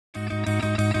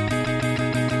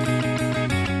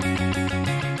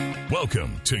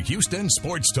Welcome to Houston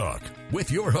Sports Talk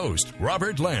with your host,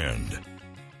 Robert Land.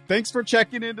 Thanks for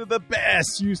checking into the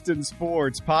best Houston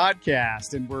sports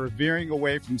podcast. And we're veering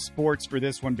away from sports for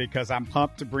this one because I'm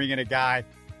pumped to bring in a guy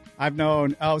I've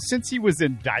known since he was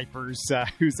in diapers,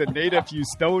 who's a native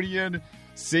Houstonian,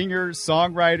 singer,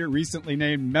 songwriter, recently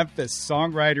named Memphis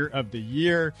Songwriter of the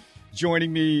Year.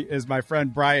 Joining me is my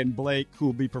friend Brian Blake, who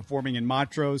will be performing in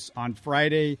Montrose on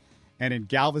Friday and in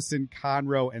Galveston,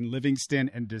 Conroe, and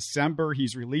Livingston in December.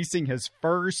 He's releasing his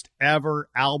first ever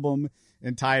album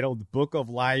entitled Book of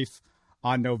Life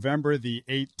on November the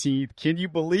 18th. Can you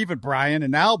believe it, Brian?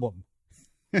 An album.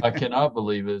 I cannot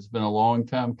believe it. It's been a long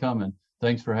time coming.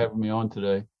 Thanks for having me on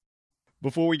today.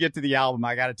 Before we get to the album,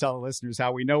 I got to tell the listeners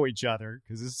how we know each other,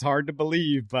 because this is hard to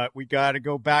believe, but we got to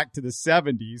go back to the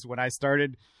 70s when I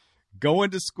started going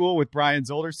to school with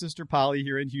Brian's older sister, Polly,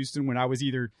 here in Houston when I was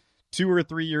either 2 or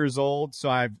 3 years old. So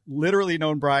I've literally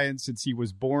known Brian since he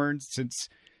was born, since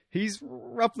he's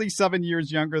roughly 7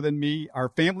 years younger than me. Our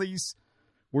families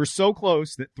were so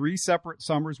close that 3 separate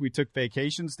summers we took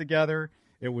vacations together.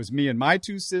 It was me and my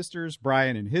 2 sisters,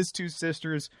 Brian and his 2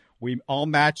 sisters. We all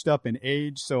matched up in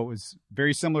age, so it was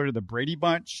very similar to the Brady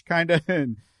Bunch, kind of.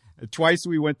 And twice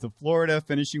we went to Florida,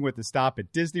 finishing with a stop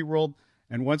at Disney World.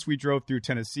 And once we drove through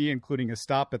Tennessee, including a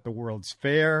stop at the World's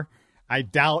Fair. I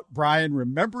doubt Brian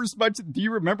remembers much. Do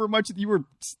you remember much? You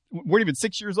weren't even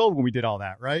 6 years old when we did all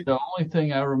that, right? The only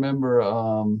thing I remember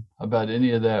about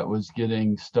any of that was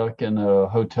getting stuck in a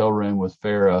hotel room with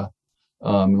Farrah.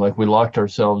 Like we locked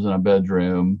ourselves in a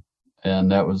bedroom,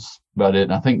 and that was about it.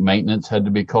 And I think maintenance had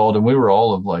to be called, and we were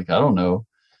all of like, I don't know,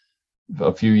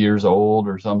 a few years old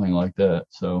or something like that.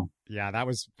 So yeah, that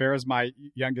was Farrah's my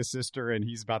youngest sister, and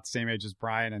he's about the same age as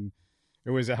Brian. And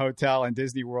it was a hotel in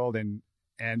Disney World, and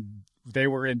they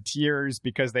were in tears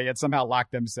because they had somehow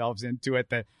locked themselves into it.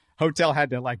 The hotel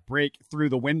had to like break through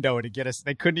the window to get us.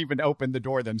 They couldn't even open the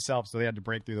door themselves, so they had to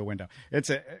break through the window. It's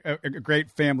a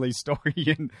great family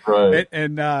story. And,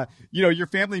 right. You know, your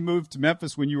family moved to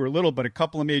Memphis when you were little, but a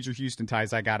couple of major Houston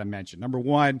ties I got to mention. Number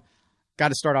one, got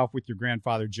to start off with your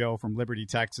grandfather, Joe, from Liberty,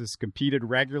 Texas, competed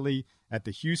regularly at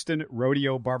the Houston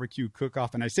Rodeo Barbecue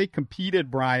Cook-Off. And I say competed,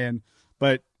 Brian,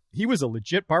 but he was a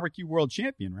legit barbecue world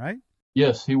champion, right?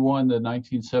 Yes, he won the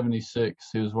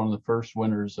 1976. He was one of the first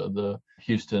winners of the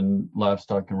Houston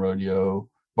Livestock and Rodeo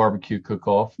Barbecue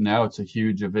Cook-Off. Now it's a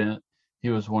huge event. He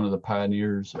was one of the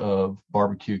pioneers of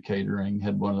barbecue catering,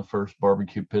 had one of the first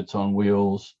barbecue pits on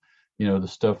wheels. You know, the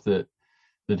stuff that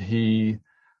he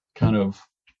kind of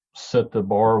set the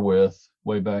bar with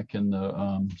way back in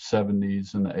the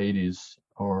 70s and the 80s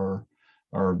are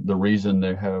the reason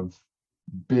they have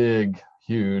big,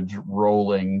 huge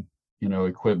rolling, you know,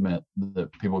 equipment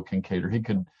that people can cater.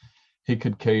 He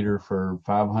could cater for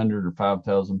 500 or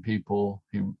 5,000 people.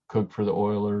 He cooked for the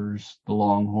Oilers, the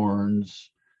Longhorns,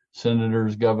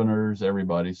 senators, governors,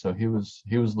 everybody. So he was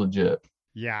legit.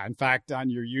 Yeah. In fact,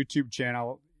 on your YouTube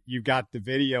channel, you've got the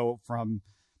video from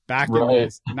back in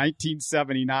Right.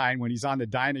 1979 when he's on the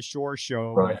Dinah Shore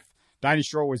show. Right. Dinah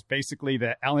Shore was basically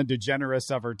the Ellen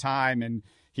DeGeneres of her time, and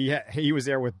he was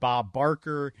there with Bob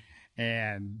Barker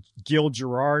and Gil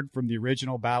Gerard from the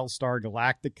original Battlestar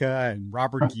Galactica and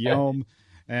Robert Guillaume.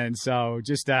 And so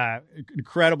just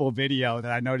incredible video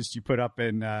that I noticed you put up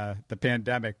in the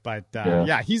pandemic. But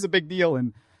yeah, he's a big deal.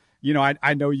 And, you know,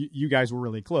 I know you guys were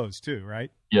really close too, right?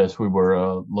 Yes, we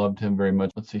were. Loved him very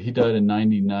much. Let's see, he died in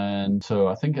 99. So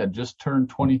I think I just turned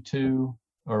 22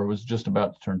 or was just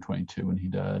about to turn 22 when he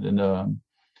died. And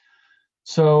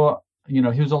so, you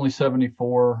know, he was only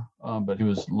 74, but he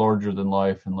was larger than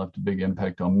life and left a big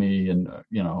impact on me and,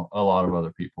 you know, a lot of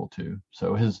other people too.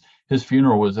 So his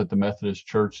funeral was at the Methodist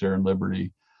Church there in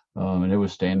Liberty, and it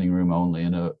was standing room only.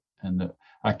 And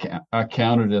I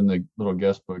counted in the little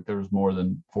guest book, there was more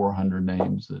than 400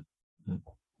 names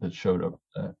that showed up,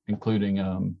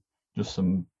 including just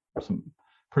some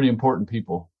pretty important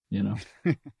people, you know.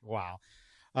 Wow.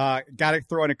 Got to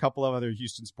throw in a couple of other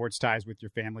Houston sports ties with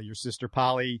your family. Your sister,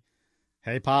 Polly.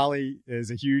 Hey, Polly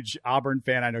is a huge Auburn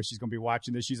fan. I know she's going to be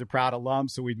watching this. She's a proud alum,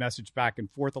 so we messaged back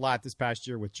and forth a lot this past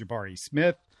year with Jabari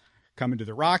Smith coming to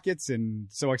the Rockets, and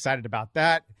so excited about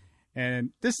that.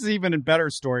 And this is even a better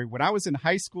story. When I was in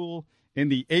high school in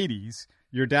the 80s,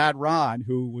 your dad, Ron,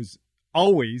 who was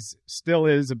still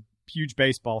is a huge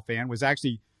baseball fan, was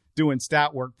actually doing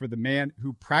stat work for the man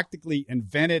who practically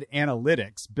invented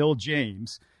analytics, Bill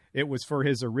James. It was for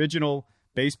his original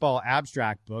baseball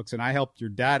abstract books, and I helped your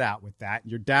dad out with that.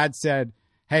 Your dad said,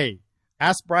 hey,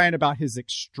 ask Brian about his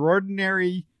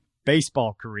extraordinary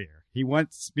baseball career. He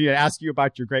wants me to ask you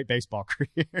about your great baseball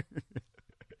career.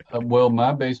 Well,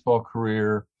 my baseball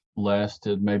career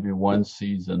lasted maybe one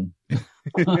season.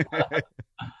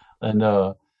 And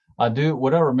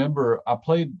what I remember, I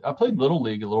played Little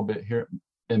League a little bit here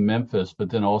in Memphis, but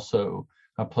then also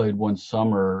I played one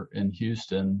summer in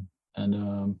Houston, and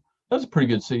that was a pretty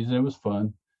good season. It was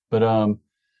fun, but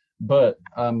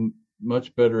I'm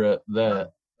much better at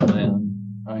that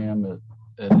than I am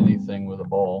at anything with a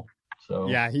ball. So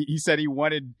yeah, he said he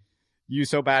wanted you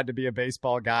so bad to be a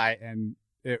baseball guy, and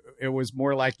it was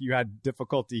more like you had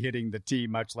difficulty hitting the tee,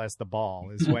 much less the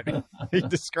ball, is what he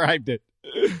described it.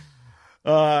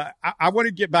 I want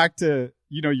to get back to,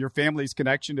 your family's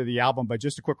connection to the album, but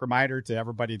just a quick reminder to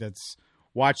everybody that's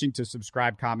watching to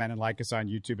subscribe, comment, and like us on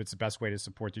YouTube. It's the best way to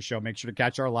support the show. Make sure to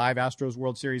catch our live Astros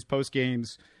World Series post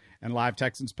games and live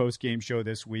Texans post game show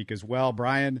this week as well.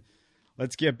 Brian,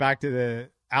 let's get back to the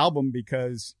album,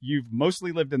 because you've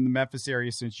mostly lived in the Memphis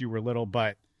area since you were little,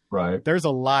 but right, there's a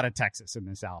lot of Texas in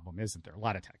this album, isn't there? A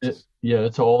lot of Texas.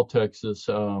 It's all Texas.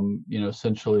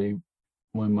 Essentially,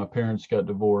 when my parents got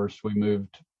divorced, we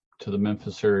moved to the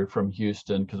Memphis area from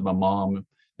Houston because my mom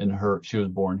and she was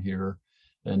born here,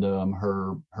 and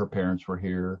her parents were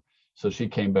here. So she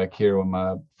came back here when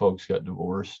my folks got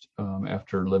divorced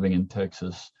after living in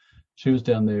Texas. She was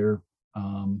down there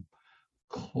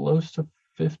close to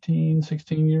 15,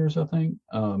 16 years, I think,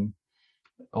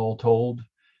 all told.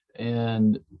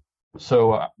 And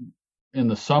so in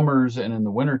the summers and in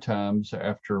the winter times,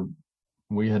 after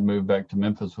we had moved back to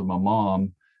Memphis with my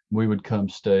mom, we would come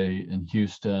stay in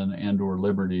Houston and or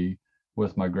Liberty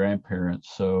with my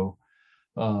grandparents. So,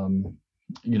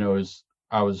 as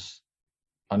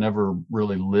I never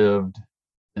really lived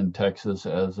in Texas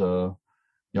as a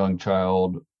young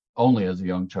child, only as a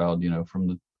young child,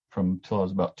 from till I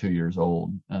was about 2 years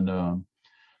old. And,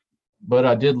 but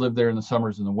I did live there in the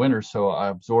summers and the winters, so I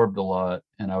absorbed a lot,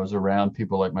 and I was around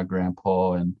people like my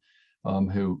grandpa and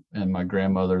my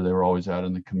grandmother. They were always out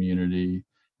in the community,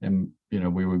 and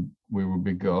we would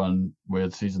be going. We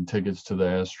had season tickets to the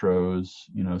Astros,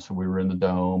 so we were in the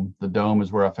Dome. The Dome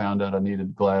is where I found out I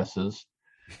needed glasses,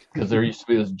 because there used to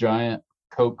be this giant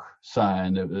Coke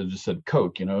sign that just said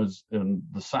Coke, and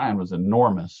the sign was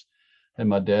enormous. And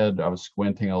my dad, I was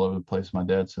squinting all over the place. My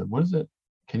dad said, "What is it?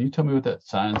 Can you tell me what that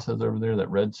sign says over there, that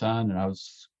red sign?" And I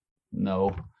was,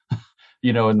 no,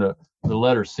 and the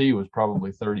letter C was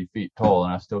probably 30 feet tall,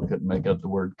 and I still couldn't make out the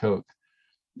word Coke.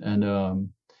 And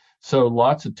so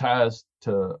lots of ties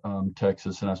to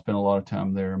Texas, and I spent a lot of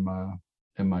time there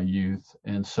in my youth.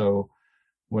 And so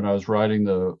when I was writing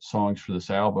the songs for this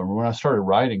album, or when I started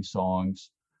writing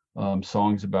songs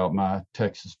about my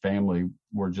Texas family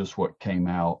were just what came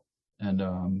out.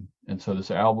 And so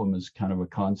this album is kind of a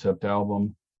concept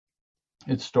album.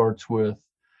 It starts with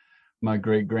my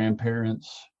great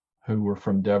grandparents, who were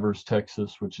from Devers,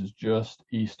 Texas, which is just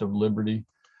east of Liberty.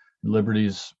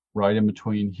 Liberty's right in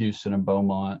between Houston and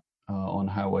Beaumont on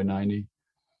Highway 90.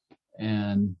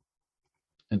 And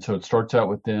so it starts out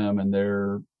with them and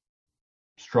their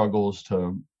struggles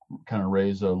to kind of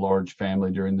raise a large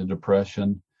family during the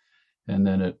Depression. And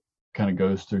then it kind of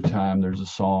goes through time. There's a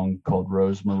song called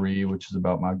Rosemary, which is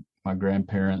about my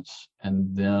grandparents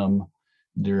and them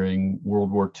during World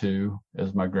War II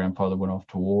as my grandfather went off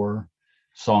to war.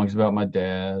 Songs about my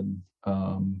dad.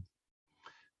 And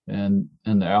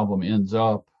the album ends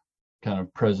up kind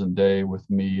of present day with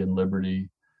me and Liberty,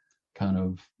 kind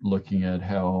of looking at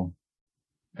how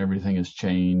everything has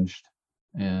changed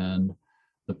and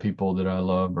the people that I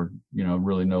love are,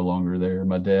 really no longer there.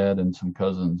 My dad and some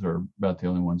cousins are about the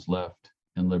only ones left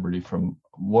in Liberty from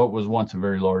what was once a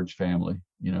very large family.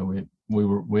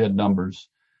 We had numbers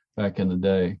back in the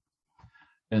day,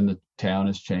 and the town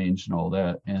has changed and all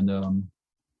that. And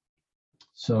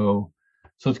so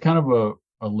it's kind of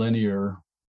a linear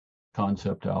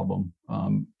concept album.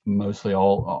 Mostly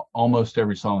almost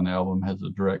every song on the album has a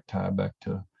direct tie back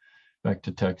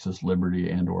to Texas, Liberty,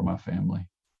 and or my family.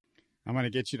 I'm going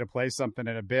to get you to play something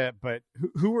in a bit, but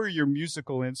who are your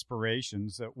musical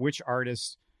inspirations? Which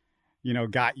artists,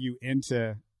 got you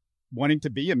into wanting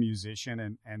to be a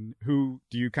musician, and who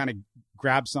do you kind of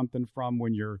grab something from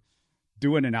when you're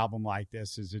doing an album like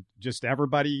this? Is it just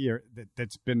everybody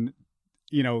that's been,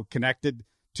 connected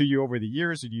to you over the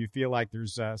years, or do you feel like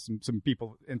there's some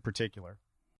people in particular?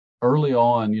 Early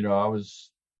on,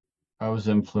 I was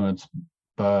influenced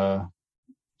by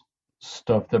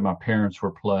stuff that my parents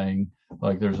were playing.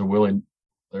 Like there's a Willie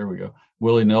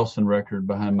Nelson record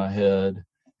behind my head,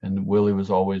 and Willie was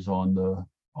always on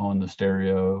the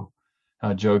stereo.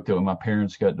 I joked that when my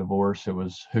parents got divorced, it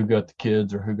was who got the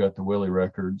kids or who got the Willie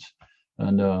records,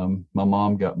 and my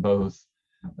mom got both.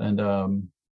 And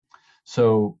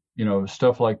so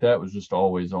stuff like that was just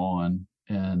always on.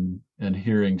 and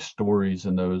hearing stories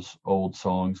in those old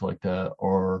songs like that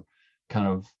are kind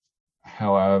of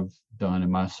how I've done in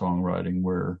my songwriting,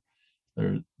 where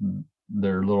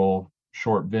they're little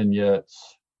short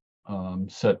vignettes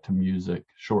set to music,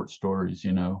 short stories,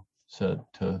 set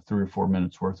to 3 or 4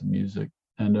 minutes worth of music.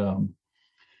 And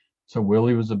so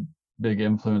Willie was a big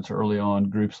influence early on.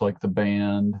 Groups like the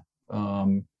band,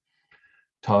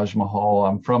 Taj Mahal.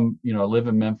 I live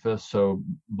in Memphis, so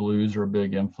blues are a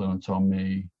big influence on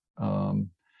me. And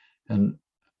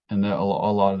that a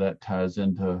lot of that ties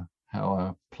into how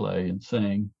I play and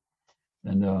sing.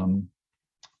 And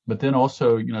but then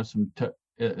also,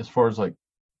 as far as like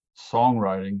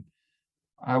songwriting,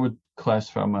 I would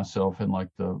classify myself in like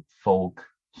the folk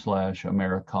 /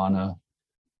 Americana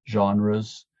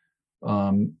genres.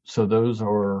 So those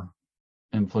are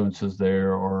influences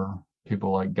there, or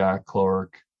people like Guy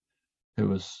Clark, who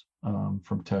was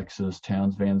from Texas,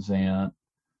 Townes Van Zandt,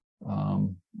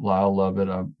 Lyle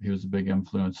Lovett. He was a big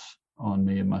influence on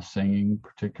me in my singing,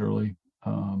 particularly.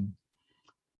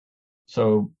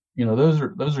 So those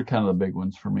are kind of the big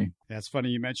ones for me. Yeah, it's funny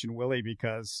you mentioned Willie,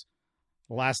 because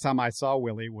the last time I saw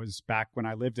Willie was back when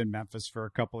I lived in Memphis for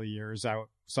a couple of years. I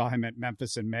saw him at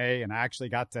Memphis in May, and I actually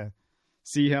got to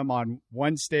see him on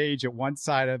one stage at one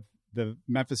side of the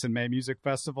Memphis in May Music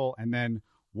Festival, and then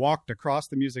walked across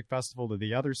the music festival to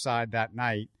the other side that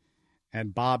night,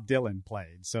 and Bob Dylan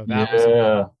played. So that was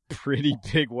a pretty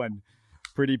big one.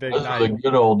 Pretty big Those night. are the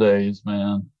good old days,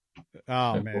 man.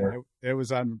 Oh, man. It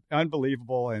was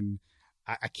unbelievable. And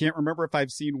I can't remember if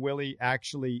I've seen Willie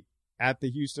actually at the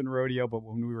Houston Rodeo, but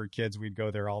when we were kids, we'd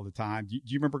go there all the time. Do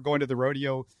you remember going to the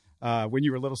rodeo when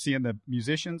you were little, seeing the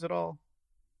musicians at all?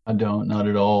 I don't, not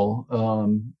at all.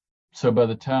 So by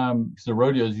the time, because the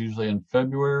rodeo is usually in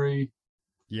February.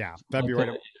 Yeah,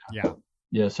 February. Yeah.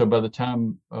 Yeah. So by the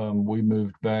time we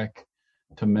moved back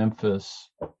to Memphis,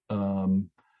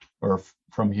 or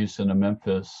from Houston to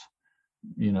Memphis,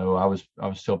 I was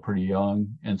still pretty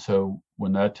young, and so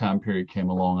when that time period came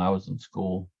along, I was in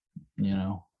school,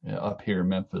 up here in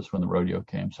Memphis when the rodeo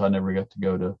came. So I never got to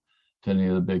go to any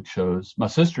of the big shows. My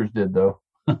sisters did, though.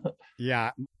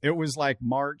 Yeah, it was like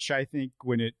March, I think,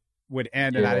 when it would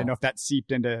end, and I didn't know if that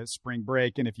seeped into spring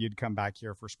break, and if you'd come back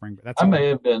here for spring break. I may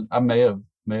have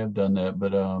done that,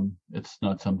 but it's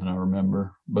not something I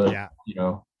remember. But yeah.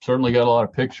 Certainly got a lot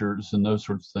of pictures and those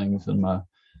sorts of things in my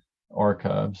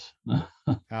archives.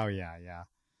 Oh yeah.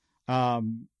 Well,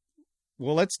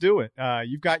 let's do it.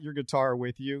 You've got your guitar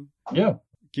with you. Yeah.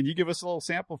 Can you give us a little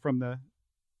sample from the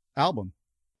album?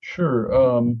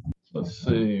 Sure. Let's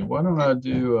see. Why don't I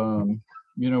do,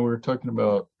 we were talking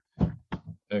about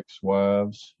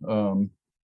ex-wives.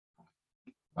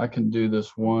 I can do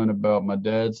this one about my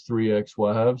dad's 3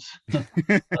 ex-wives.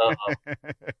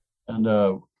 And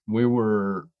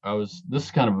this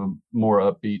is kind of a more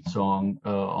upbeat song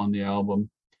on the album.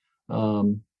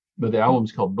 But the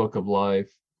album's called Book of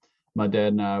Life. My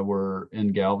dad and I were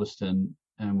in Galveston,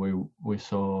 and we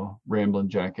saw Ramblin'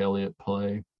 Jack Elliott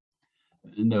play.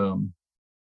 And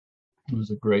it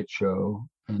was a great show.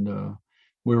 And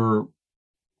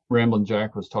Ramblin'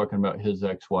 Jack was talking about his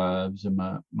ex-wives, and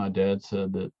my dad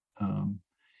said that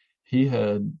he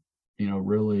had, he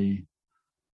was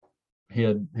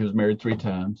married 3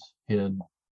 times. He had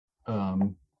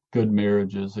good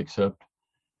marriages, except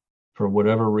for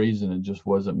whatever reason, it just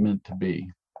wasn't meant to be.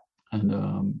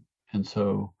 And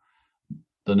so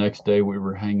the next day we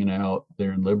were hanging out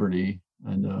there in Liberty,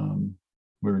 and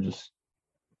we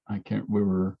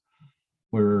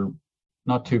were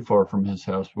not too far from his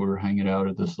house. We were hanging out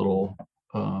at this little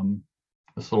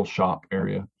shop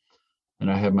area, and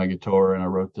I had my guitar, and I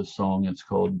wrote this song. It's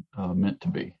called Meant to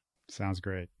Be. Sounds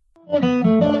great.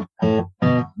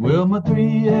 Well, my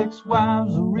 3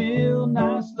 ex-wives are real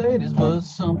nice ladies, but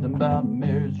something about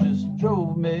marriage just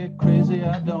drove me crazy.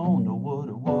 I don't know what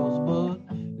it was, but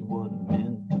it wasn't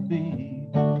meant to be.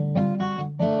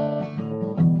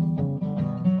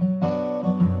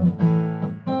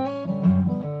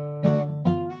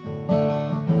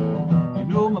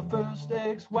 My first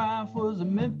ex-wife was a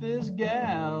Memphis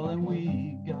gal, and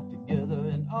we got together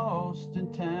in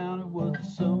Austin town. It was the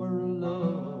summer of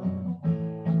love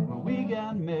when we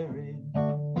got married.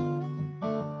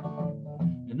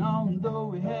 And although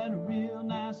we had a real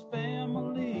nice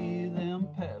family, them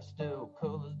pastel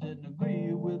colors didn't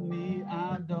agree with me.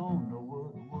 I don't know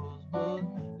what it was, but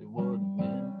it wasn't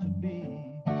meant to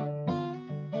be.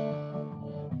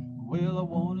 Well, I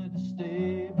wanted to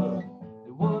stay, but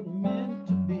it wasn't meant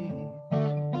to be.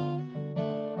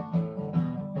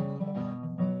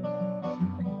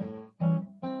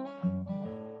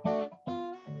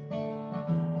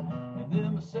 And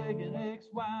then my second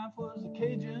ex-wife wife was a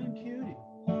Cajun cutie.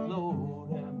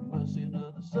 Lord have mercy,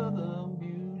 another southern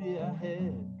beauty. I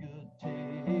had good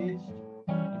taste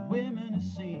in women, it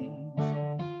seems.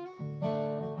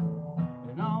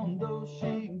 And although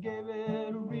she gave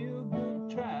it a real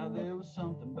good try, there was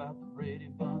something about the Brady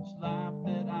Bunch life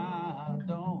that I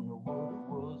don't know what it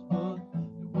was, but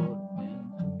it wasn't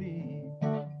meant to be.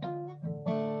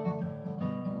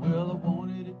 Well, I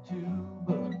wanted it to,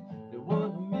 but it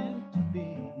wasn't meant to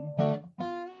be.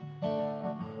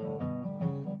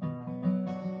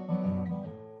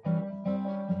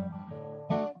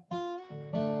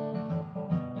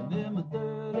 And then my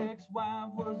third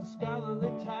ex-wife was a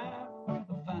scholarly type, a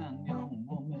fine young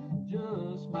woman,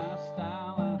 just my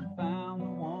style. I found the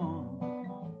one.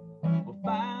 Well,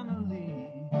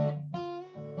 finally,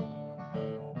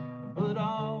 but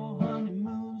all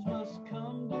honeymoons must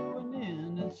come to an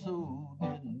end, and so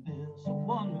didn't this. So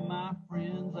one of my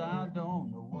friends, I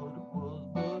don't know what it was,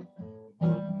 but it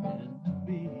wasn't meant to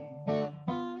be.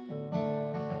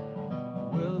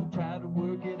 Well, I tried to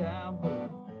work it out, but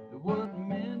it wasn't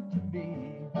meant to be.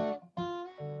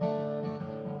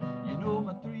 You know,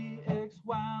 my three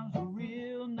ex-wives were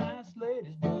real nice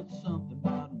ladies, but something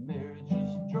about a marriage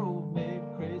just drove me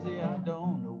crazy. I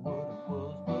don't know what it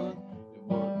was, but it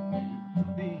wasn't meant to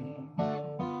be.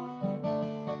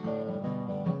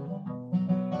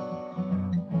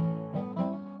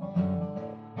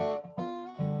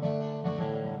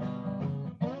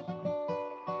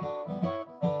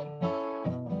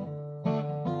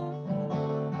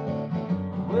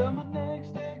 Well, my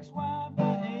next ex-wife, I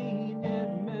ain't yet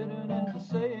met her, and the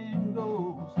saying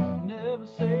goes, never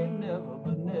say never,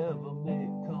 but never may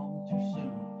come too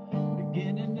soon.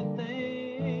 Beginning to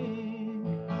think,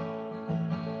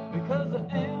 because I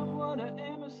am what I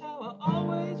am is how I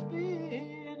always be,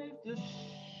 and if the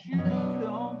shoe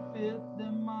don't fit,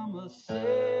 then mama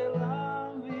say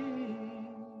la vie.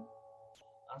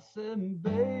 I said,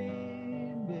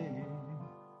 baby,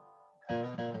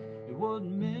 it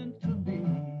wasn't meant to be.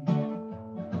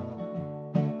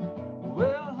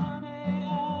 Well, honey,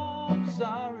 I'm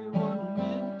sorry, it wasn't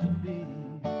meant to be.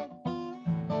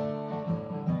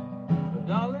 But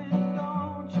darling,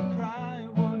 don't you cry,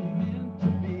 it wasn't meant to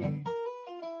be.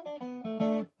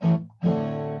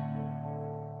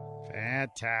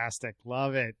 Fantastic.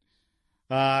 Love it.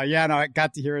 Yeah, no, I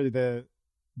got to hear the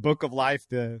Book of Life,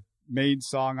 the main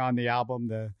song on the album,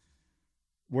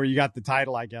 where you got the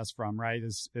title, I guess, from, right?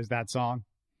 Is that song?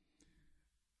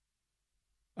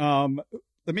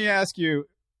 Let me ask you,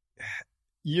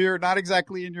 you're not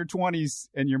exactly in your 20s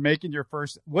and you're making your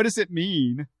first, what does it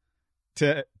mean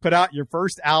to put out your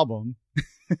first album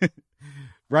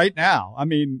right now? I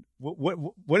mean,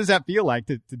 what does that feel like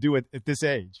to do it at this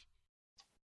age?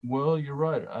 Well, you're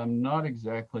right. I'm not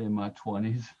exactly in my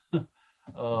 20s,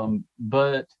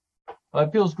 but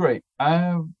it feels great.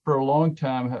 For a long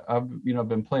time, I've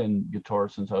been playing guitar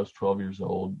since I was 12 years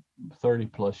old, 30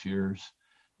 plus years.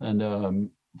 And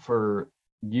for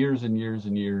years and years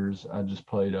and years, I just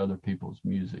played other people's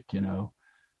music,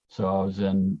 So I was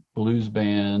in blues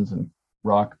bands and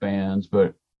rock bands,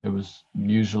 but it was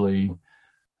usually,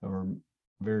 or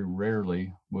very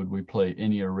rarely, would we play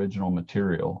any original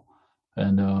material.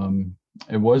 And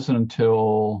it wasn't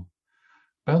until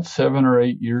about 7 or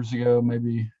 8 years ago,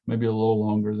 maybe a little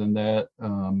longer than that.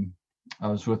 I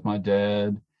was with my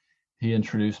dad. He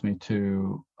introduced me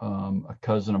to a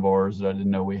cousin of ours that I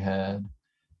didn't know we had,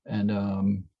 and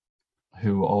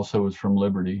who also was from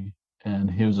Liberty, and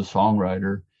he was a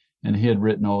songwriter, and he had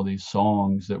written all these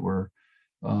songs that we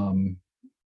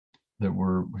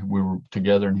were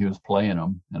together, and he was playing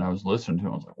them, and I was listening to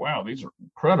them. I was like, wow, these are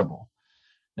incredible.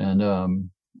 And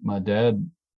my dad,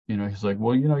 he's like,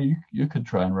 well, you could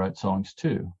try and write songs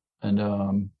too. And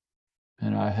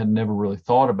I had never really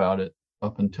thought about it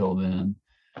up until then,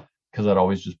 because I'd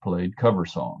always just played cover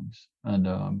songs. And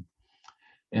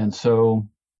so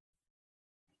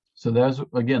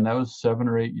that was 7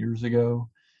 or 8 years ago.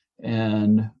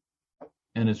 And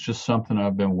it's just something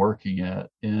I've been working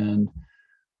at. And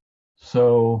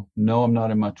so, no, I'm not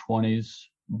in my 20s,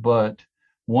 but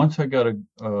once I got a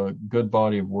good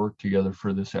body of work together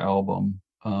for this album,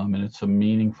 and it's a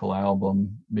meaningful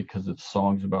album because it's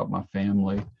songs about my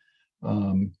family,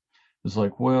 it's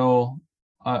like, well,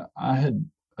 I had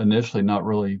initially not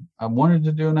really, I wanted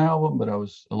to do an album, but I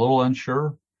was a little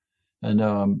unsure.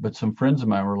 And but some friends of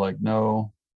mine were like,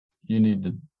 no, you need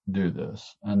to do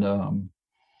this. And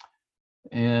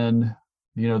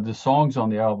the songs on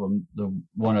the album, the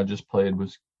one I just played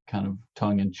was kind of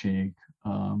tongue in cheek,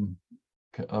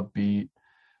 upbeat,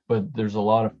 but there's a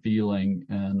lot of feeling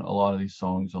in a lot of these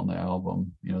songs on the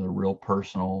album. They're real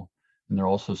personal, and they're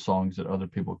also songs that other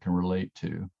people can relate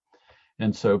to.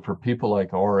 And so for people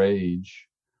like our age,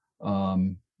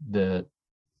 that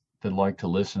like to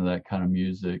listen to that kind of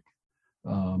music,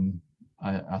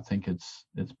 I think it's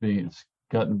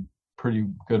gotten pretty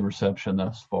good reception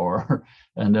thus far.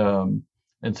 And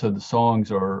so the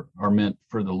songs are meant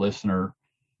for the listener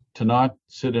to not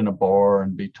sit in a bar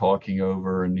and be talking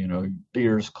over and,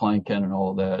 beers clanking and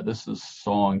all that. This is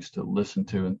songs to listen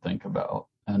to and think about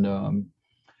and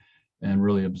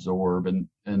really absorb.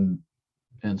 And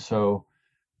so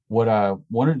what I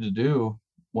wanted to do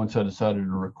once I decided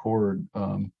to record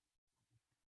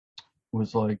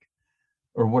was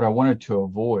what I wanted to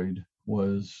avoid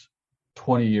was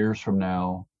 20 years from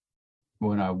now,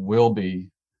 when I will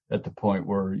be at the point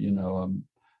where, I'm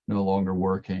no longer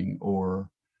working or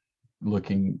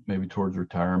looking maybe towards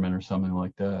retirement or something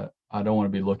like that. I don't want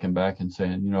to be looking back and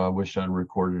saying, I wish I'd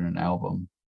recorded an album,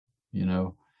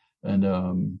 and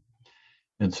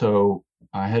so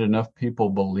I had enough people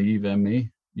believe in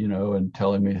me, and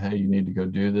telling me, hey, you need to go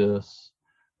do this.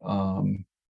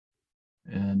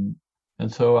 And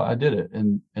so I did it,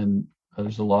 and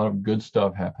there's a lot of good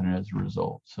stuff happening as a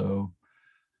result. So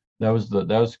that was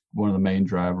one of the main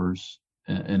drivers,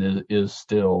 and it is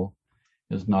still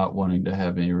not wanting to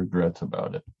have any regrets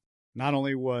about it. Not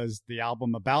only was the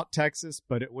album about Texas,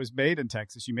 but it was made in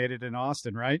Texas. You made it in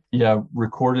Austin, right? Yeah, I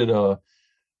recorded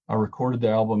the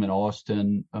album in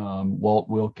Austin. Walt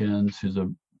Wilkins, who's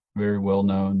a very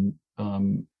well-known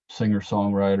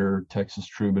singer-songwriter, Texas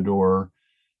troubadour,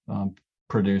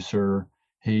 producer.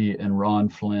 He and Ron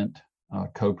Flint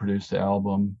co-produced the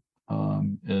album.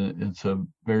 It's a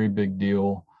very big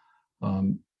deal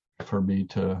for me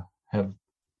to have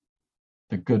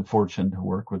the good fortune to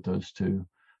work with those two.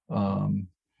 Not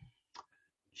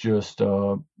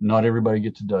everybody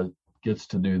gets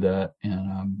to do that,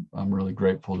 and I'm really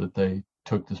grateful that they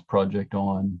took this project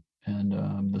on,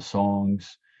 and the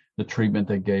songs, the treatment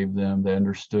they gave them, they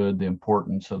understood the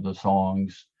importance of the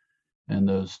songs and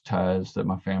those ties that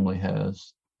my family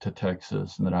has to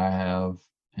Texas and that I have.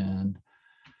 And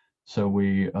so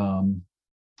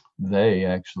they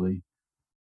actually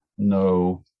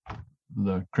know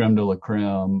the creme de la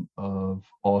creme of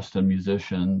Austin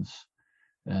musicians,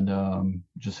 and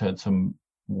just had some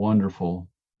wonderful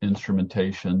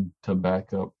instrumentation to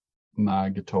back up my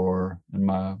guitar and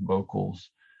my vocals.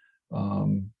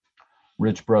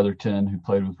 Rich Brotherton, who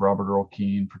played with Robert Earl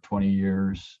Keen for 20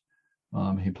 years,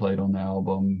 he played on the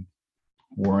album.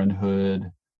 Warren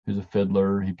Hood, who's a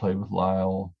fiddler, he played with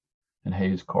Lyle and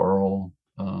Hayes Carl,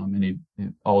 and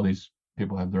all these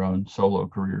people have their own solo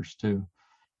careers too.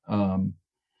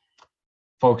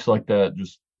 Folks like that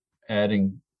just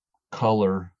adding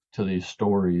color to these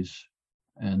stories,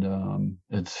 and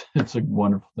it's a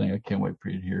wonderful thing. I can't wait for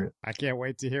you to hear it. I can't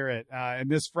wait to hear it. And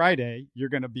this Friday, you're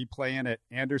going to be playing at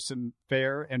Anderson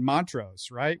Fair in Montrose,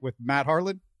 right, with Matt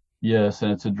Harlan? Yes,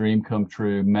 and it's a dream come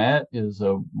true. Matt is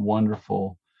a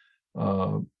wonderful,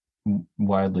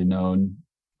 widely known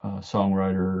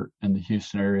songwriter in the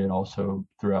Houston area and also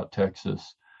throughout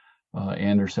Texas.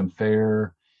 Anderson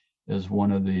Fair is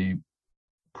one of the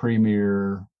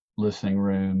premier listening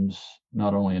rooms,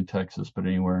 not only in Texas, but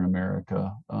anywhere in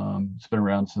America. It's been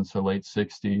around since the late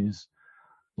 60s.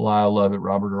 Lyle Lovett,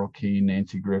 Robert Earl Keen,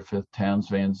 Nancy Griffith, Townes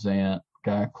Van Zandt,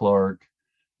 Guy Clark,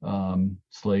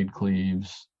 Slade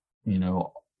Cleaves,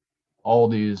 all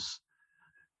these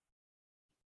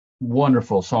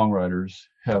wonderful songwriters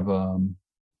have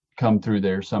come through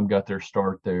there. Some got their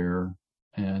start there,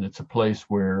 and it's a place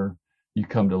where you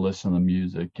come to listen to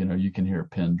music. You can hear a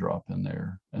pin drop in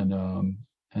there, and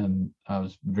I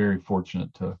was very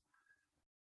fortunate to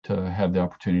have the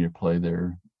opportunity to play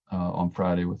there on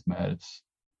Friday with Matt.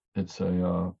 It's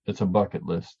a bucket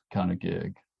list kind of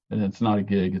gig, and it's not a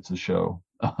gig; it's a show.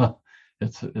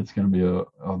 It's going to be a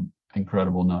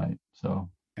incredible night. So.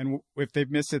 And if they've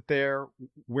missed it there,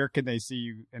 where can they see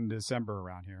you in December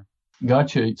around here?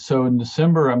 Gotcha. So in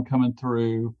December, I'm coming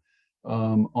through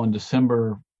on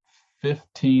December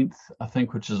 15th, I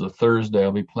think, which is a Thursday.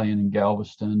 I'll be playing in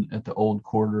Galveston at the Old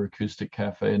Quarter Acoustic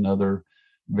Cafe, another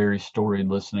very storied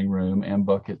listening room and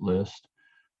bucket list.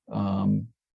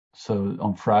 So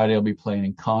on Friday, I'll be playing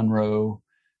in Conroe.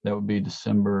 That would be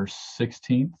December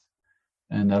 16th.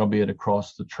 And that'll be at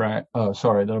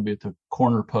that'll be at the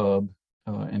Corner Pub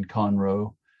in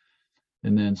Conroe.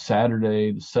 And then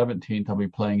Saturday, the 17th, I'll be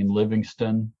playing in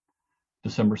Livingston,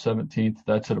 December 17th.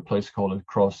 That's at a place called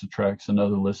Across the Tracks,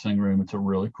 another listening room. It's a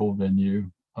really cool venue,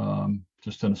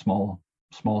 just in a small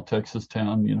Texas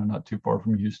town, not too far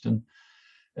from Houston.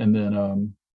 And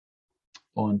then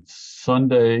on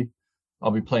Sunday,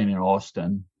 I'll be playing in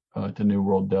Austin at the New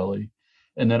World Deli.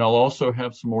 And then I'll also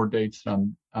have some more dates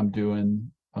that I'm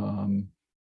doing,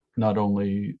 not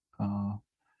only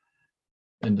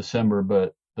in December,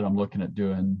 but that I'm looking at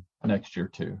doing next year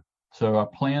too. So I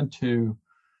plan to,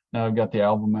 now I've got the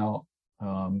album out,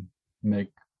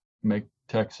 make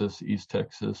Texas, East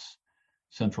Texas,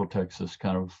 Central Texas,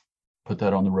 kind of put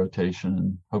that on the rotation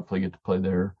and hopefully get to play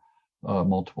there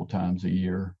multiple times a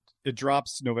year. It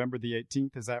drops November the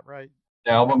 18th. Is that right?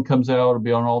 The album comes out. It'll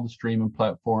be on all the streaming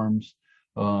platforms.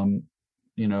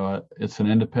 It's an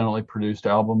independently produced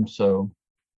album. So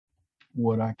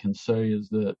what I can say is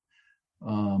that,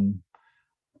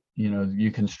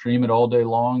 you can stream it all day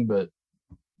long, but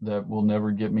that will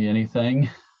never get me anything.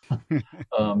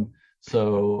 And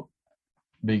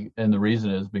the reason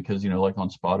is because, like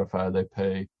on Spotify, they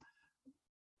pay,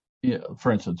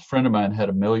 for instance, a friend of mine had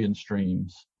 1 million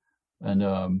streams, and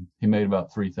he made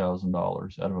about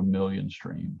 $3,000 out of 1 million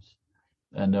streams.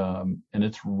 And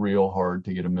it's real hard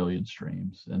to get 1 million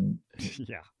streams. And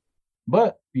yeah,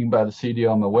 but you can buy the CD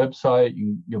on my website.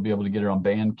 You'll be able to get it on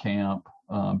Bandcamp,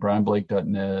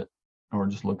 brianblake.net, or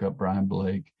just look up Brian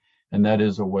Blake. And that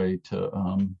is a way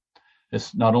to,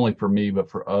 it's not only for me,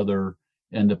 but for other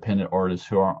independent artists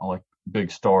who aren't like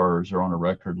big stars or on a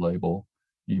record label.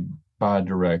 You buy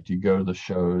direct, you go to the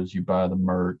shows, you buy the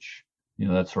merch,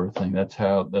 that sort of thing.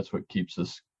 That's what keeps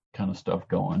this kind of stuff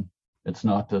going. It's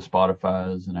not the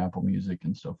Spotify's and Apple Music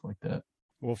and stuff like that.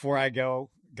 Well, before I go,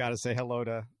 got to say hello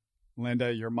to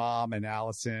Linda, your mom, and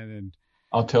Allison. And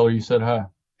I'll tell her you said hi.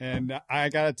 And I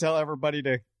got to tell everybody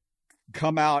to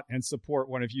come out and support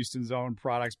one of Houston's own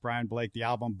products, Brian Blake, the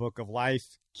album Book of Life.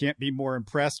 Can't be more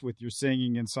impressed with your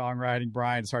singing and songwriting,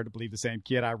 Brian. It's hard to believe the same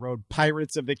kid I wrote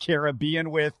Pirates of the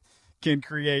Caribbean with can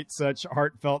create such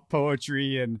heartfelt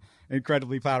poetry, and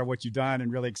incredibly proud of what you've done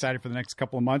and really excited for the next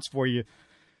couple of months for you.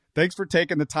 Thanks for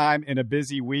taking the time in a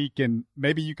busy week, and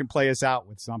maybe you can play us out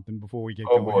with something before we get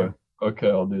going. Oh, boy. Okay,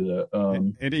 I'll do that.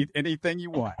 Anything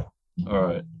you want. All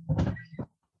right.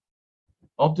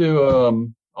 I'll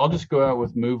just go out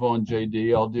with Move On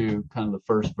JD. I'll do kind of the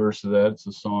first verse of that. It's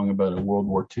a song about a World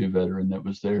War II veteran that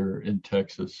was there in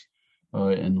Texas,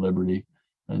 in Liberty.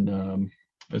 And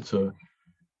it's a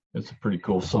pretty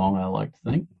cool song, I like to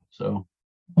think. So.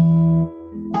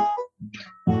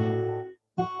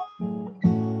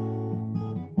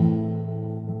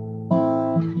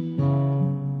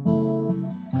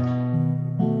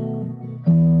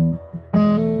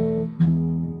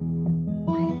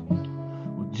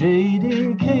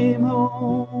 JD came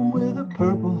home with a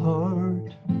Purple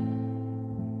Heart,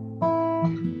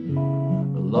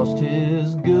 lost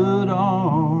his good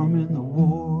arm in the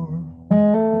war.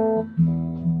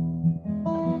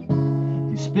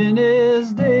 He spent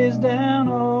his days down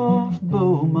off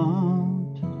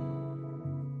Beaumont,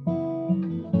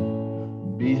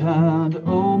 behind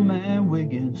Old Man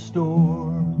Wiggins'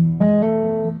 store.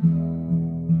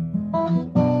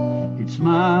 He'd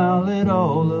smile at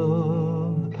all of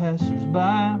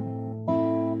passers-by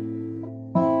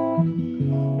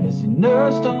as he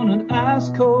nursed on an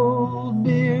ice-cold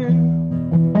beer,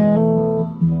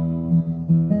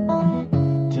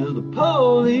 till the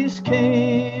police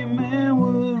came and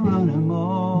would run him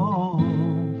off.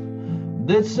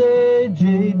 They'd say,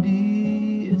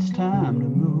 JD, it's time to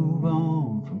move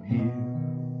on from here.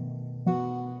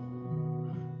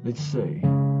 They'd say,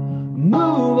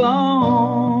 move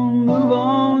on,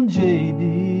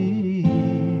 JD.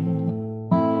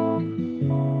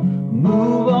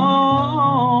 Move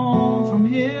on from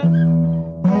here.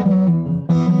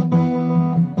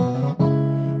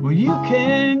 Well, you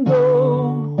can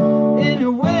go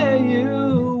anywhere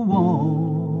you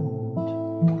want,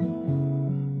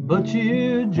 but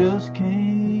you just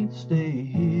can't stay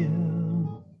here.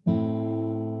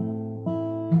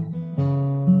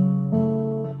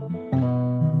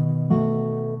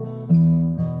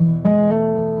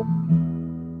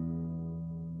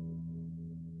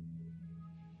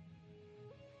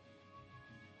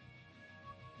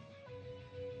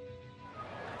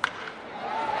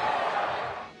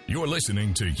 You're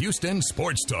listening to Houston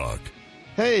Sports Talk.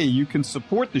 Hey, you can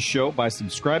support the show by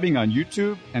subscribing on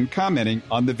YouTube and commenting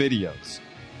on the videos.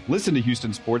 Listen to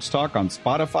Houston Sports Talk on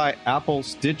Spotify, Apple,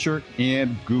 Stitcher,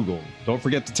 and Google. Don't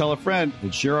forget to tell a friend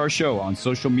and share our show on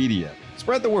social media.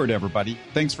 Spread the word, everybody.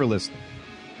 Thanks for listening.